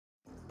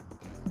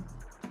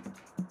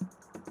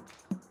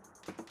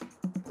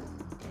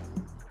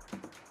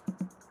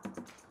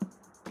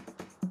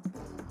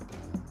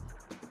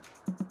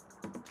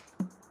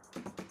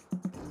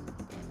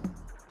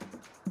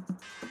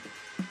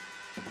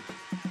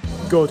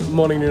Good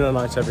morning, noon and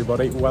night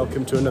everybody.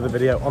 Welcome to another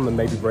video on the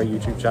Maybe Bray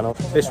YouTube channel.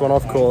 This one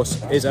of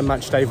course is a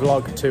match day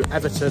vlog to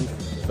Everton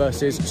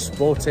versus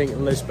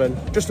Sporting Lisbon.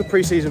 Just a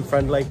pre-season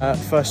friendly.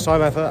 First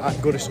time ever at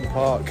Goodison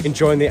Park.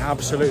 Enjoying the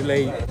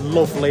absolutely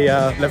lovely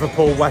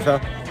Liverpool weather.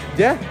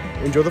 Yeah,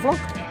 enjoy the vlog.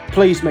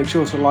 Please make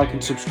sure to like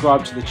and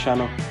subscribe to the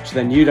channel so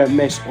then you don't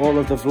miss all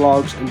of the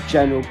vlogs and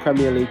general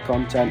Premier League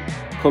content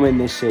coming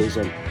this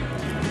season.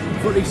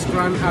 Footy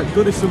scran at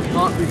Goodison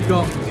Park. We've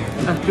got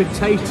a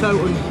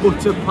potato and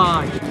butter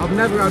pie. I've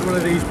never had one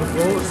of these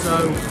before,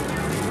 so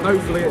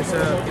hopefully it's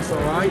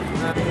alright.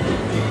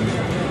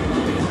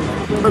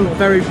 I'm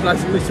very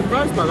pleasantly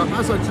surprised by that.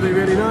 That's actually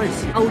really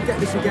nice. I would get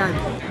this again.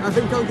 I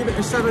think I'll give it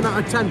a 7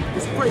 out of 10.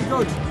 It's pretty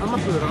good. I'm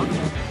happy with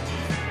that.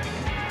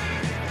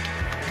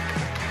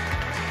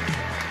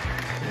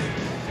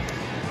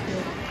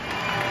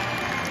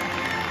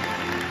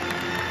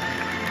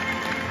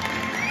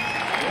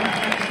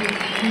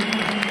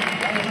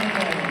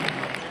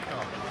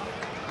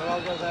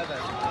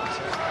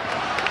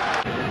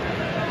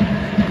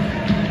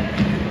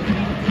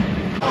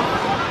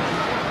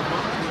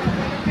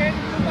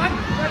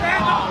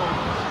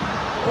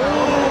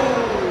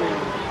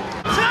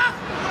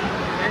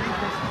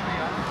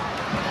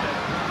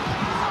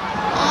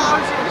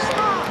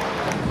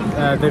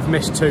 They've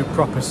missed 2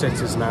 proper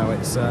sitters now.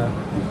 It's a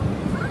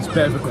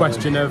bit of a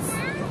question of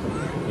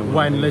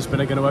when Lisbon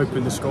are going to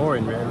open the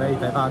scoring, really.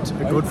 They've had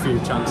a good few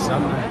chances,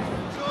 haven't they?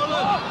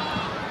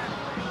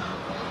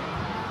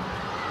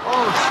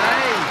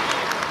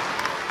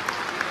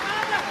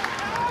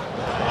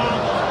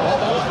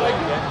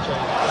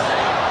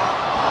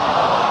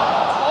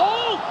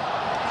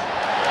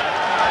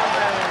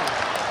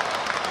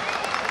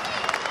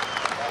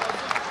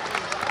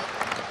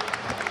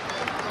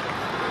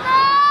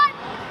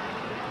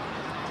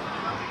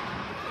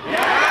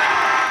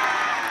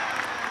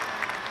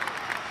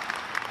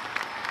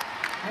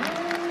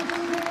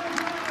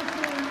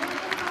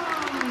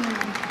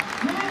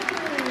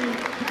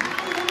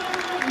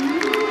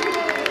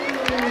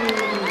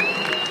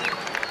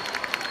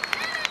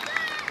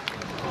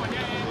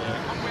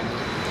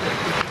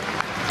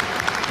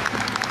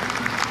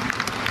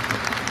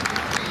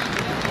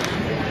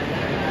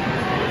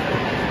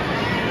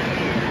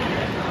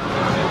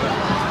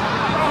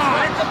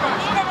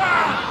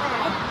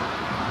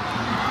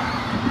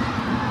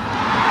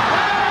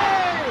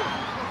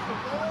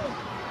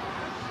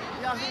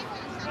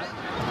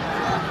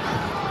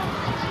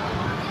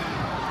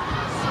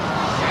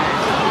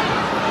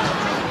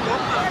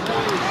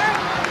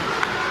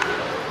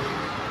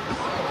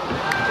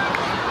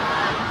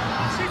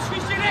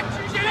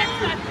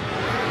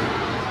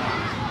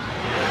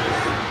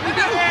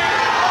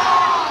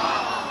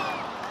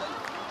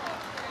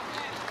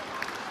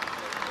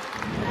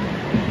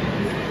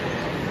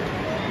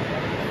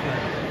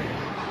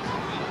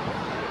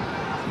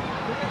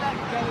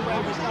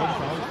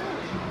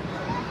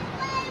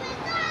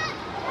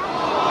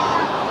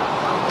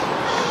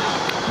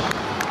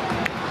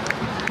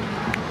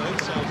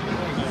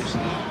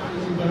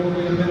 There will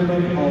be a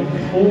minimum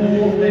of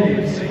 4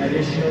 minutes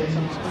additional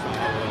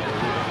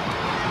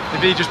time.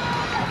 Maybe just.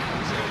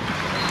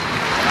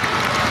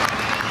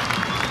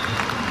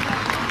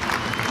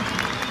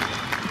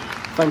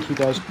 Thank you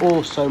guys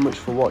all so much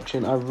for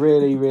watching. I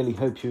really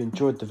hope you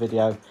enjoyed the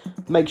video.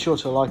 Make sure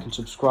to like and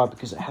subscribe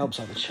because it helps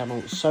out the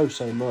channel so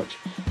much.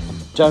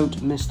 And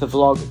don't miss the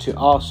vlog to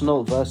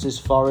Arsenal versus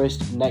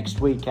Forest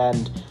next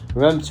weekend.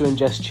 Remember to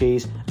ingest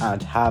cheese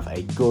and have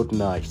a good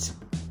night.